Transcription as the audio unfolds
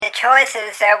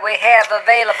choices that we have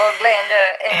available,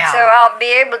 Glenda, and Yeah. so I'll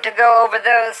be able to go over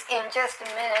those in just a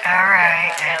minute. All right,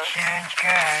 that sounds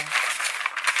good.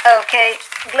 Okay,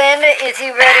 Glenda, is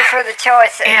you ready for the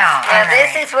choices? Yeah, Now, this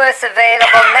alright. is what's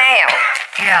available now.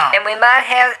 Yeah. And we might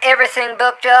have everything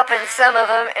booked up in some of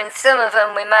them, and some of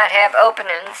them we might have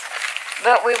openings.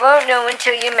 But we won't know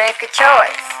until you make a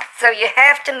choice. So you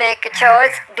have to make a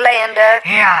choice, Glenda.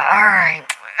 Yeah, all right.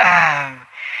 I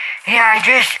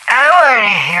want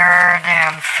to hear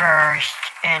them first.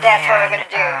 And That's what then, we're gonna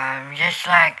do.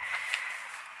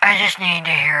 I just need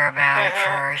to hear about it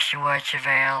first, what's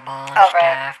available and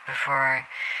stuff before I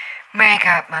make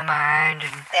up my mind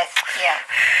and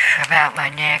about my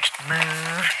next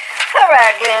move. All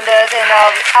right, Glenda, then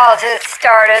I'll just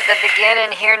start at the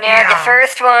beginning here now. Yeah. The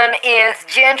first one is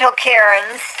Gentle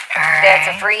Karen's. All right. That's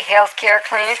a free health care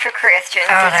clinic for Christians.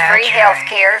 Oh, It's that's free health right.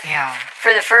 care Yeah.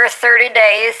 for the first 30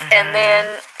 days, and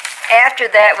then after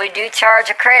that we do charge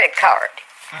a credit card.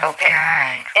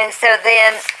 Okay. And so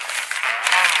then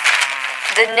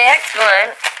the next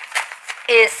one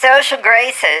is Social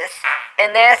Graces,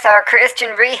 and that's our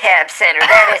Christian Rehab Center.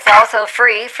 That is also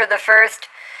free for the first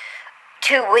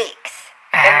 2 weeks.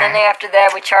 And then after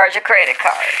that, we charge a credit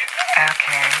card.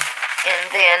 Okay.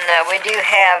 And then we do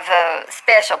have a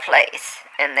special place,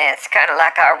 and that's kind of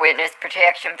like our Witness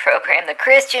Protection Program, the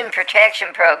Christian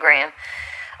Protection Program,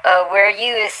 where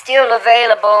you is still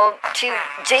available to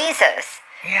Jesus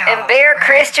and bear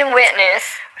Christian witness,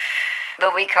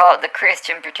 but we call it the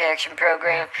Christian Protection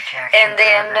Program. And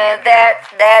then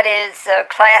that is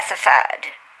classified.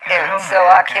 And so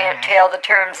I can't tell the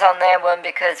terms on that one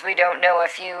because we don't know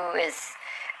if you is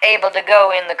able to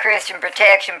go in the Christian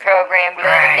Protection Program.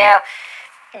 Right. Now,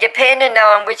 depending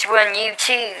on which one you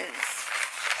choose.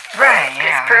 Right,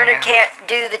 Because Perna can't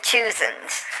do the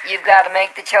choosings. You've got to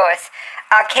make the choice.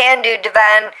 I can do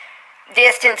divine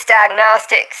distance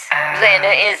diagnostics. Linda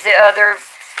is the other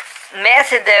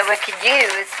method that we could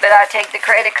use, but I take the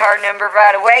credit card number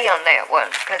right away on that one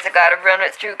because I got to run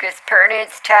it through because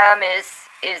Pernod's time is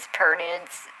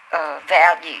Pernod's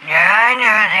value. Yeah, I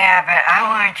know that, but I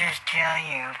want to just tell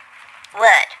you.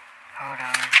 What? Hold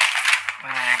on.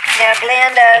 Now,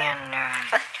 Glenda. In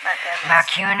my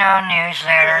QAnon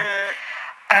newsletter,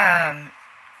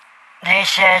 they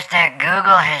says that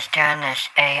Google has done this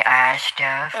AI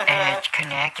stuff, and it's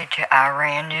connected to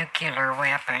Iran nuclear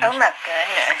weapons. Oh my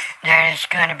goodness. That it's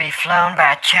going to be flown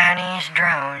by Chinese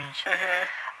drones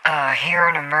here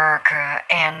in America,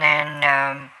 and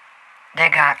then they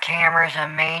got cameras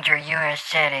in major U.S.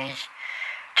 cities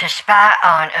to spy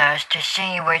on us to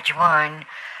see which one,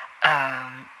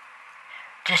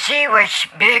 to see which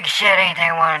big city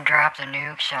they want to drop the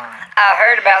nukes on. I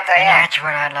heard about that. And that's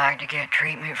what I'd like to get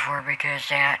treatment for because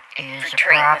that is a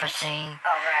prophecy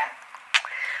All right.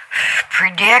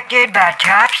 predicted by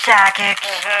top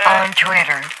psychics on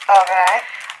Twitter. All right.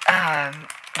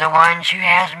 The ones who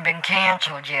hasn't been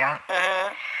canceled yet.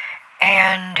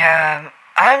 And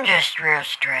I'm just real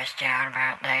stressed out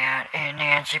about that. And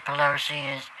Nancy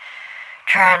Pelosi is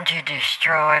trying to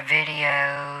destroy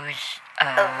videos.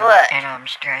 Of what? And I'm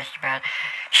stressed about it.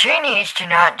 She needs to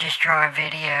not destroy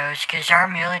videos because our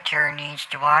military needs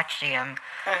to watch them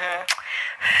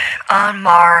on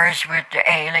Mars with the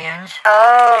aliens.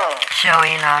 Oh. So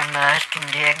Elon Musk can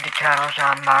dig the tunnels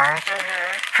on Mars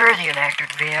for the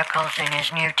electric vehicles in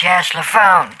his new Tesla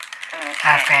phone.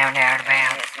 I found out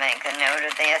about. Just make a note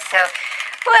of this. So,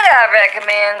 what I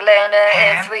recommend, Glenda,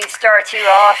 is we start you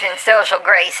off in Social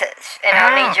Graces. And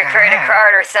I'll need your credit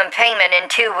card or some payment in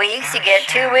 2 weeks. You get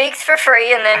 2 weeks for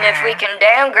free, and then if we can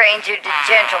downgrade you to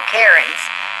Gentle Karen's,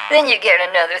 then you get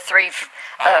another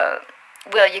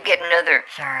you get another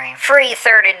free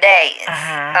 30 days.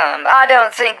 I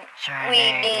don't think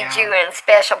we need you in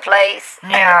special place.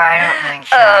 No, I don't think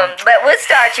so. But we'll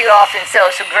start you off in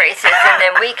Social Graces, and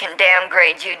then we can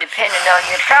downgrade you depending on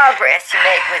your progress you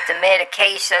make with the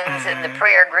medications and the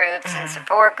prayer groups and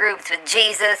support groups with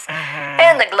Jesus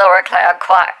and the Glory Cloud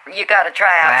Choir. You got to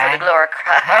try out for the Glory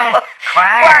Cloud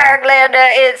Choir,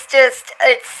 Glenda. It's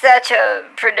such a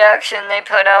production they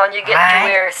put on. You get to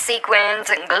wear sequins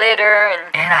and glitter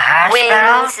and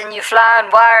wings, and you fly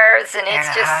on wires, and it's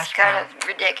just kind of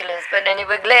ridiculous. But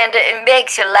anyway, Glenda, it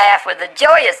makes you laugh with a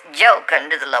joyous joke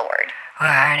unto the Lord. Well,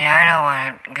 honey, I don't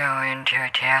want to go into a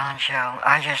talent show.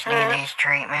 I just need these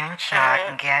treatments so I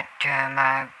can get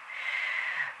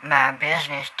my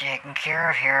business taken care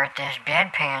of here at this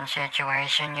bedpan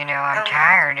situation. You know, I'm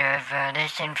tired of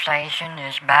this inflation,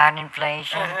 this Biden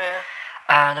inflation.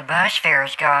 The bus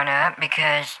fare's gone up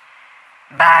because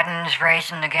Biden's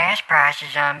raising the gas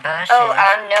prices on buses. Oh,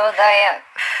 I know that.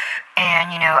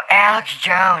 And, you know, Alex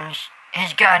Jones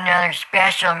has got another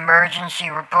special emergency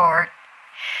report.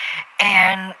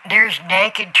 And there's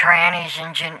naked trannies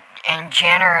and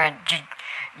degenerate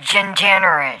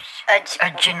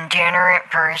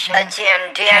person A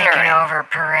taking degenerate. over a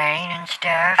parade and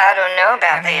stuff. I don't know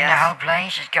about I mean, this. the whole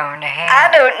place is going to hell.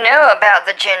 I don't know about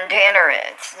the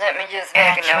degenerates. Let me just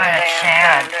make That's a note what of it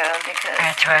that. said. Because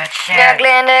That's what it now, said.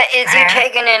 Glenda, is you Huh?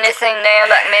 taking anything now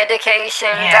like medication,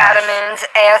 Yes. vitamins,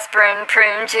 aspirin,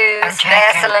 prune juice, I'm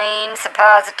taking Vaseline, all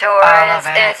suppositories,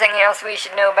 of it. anything else we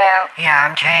should know about? Yeah,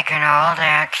 I'm taking all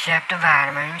that except the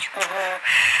vitamins.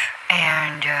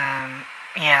 And,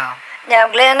 yeah. Now,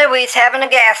 Glenda, we's having a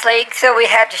gas leak, so we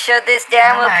have to shut this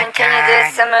down. Oh We'll my continue God.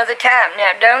 this some other time.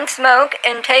 Now, don't smoke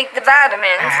and take the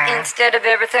vitamins Uh-huh. instead of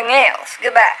everything else.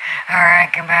 Goodbye. All right,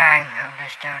 goodbye. Hope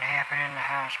this don't happen in the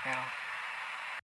hospital.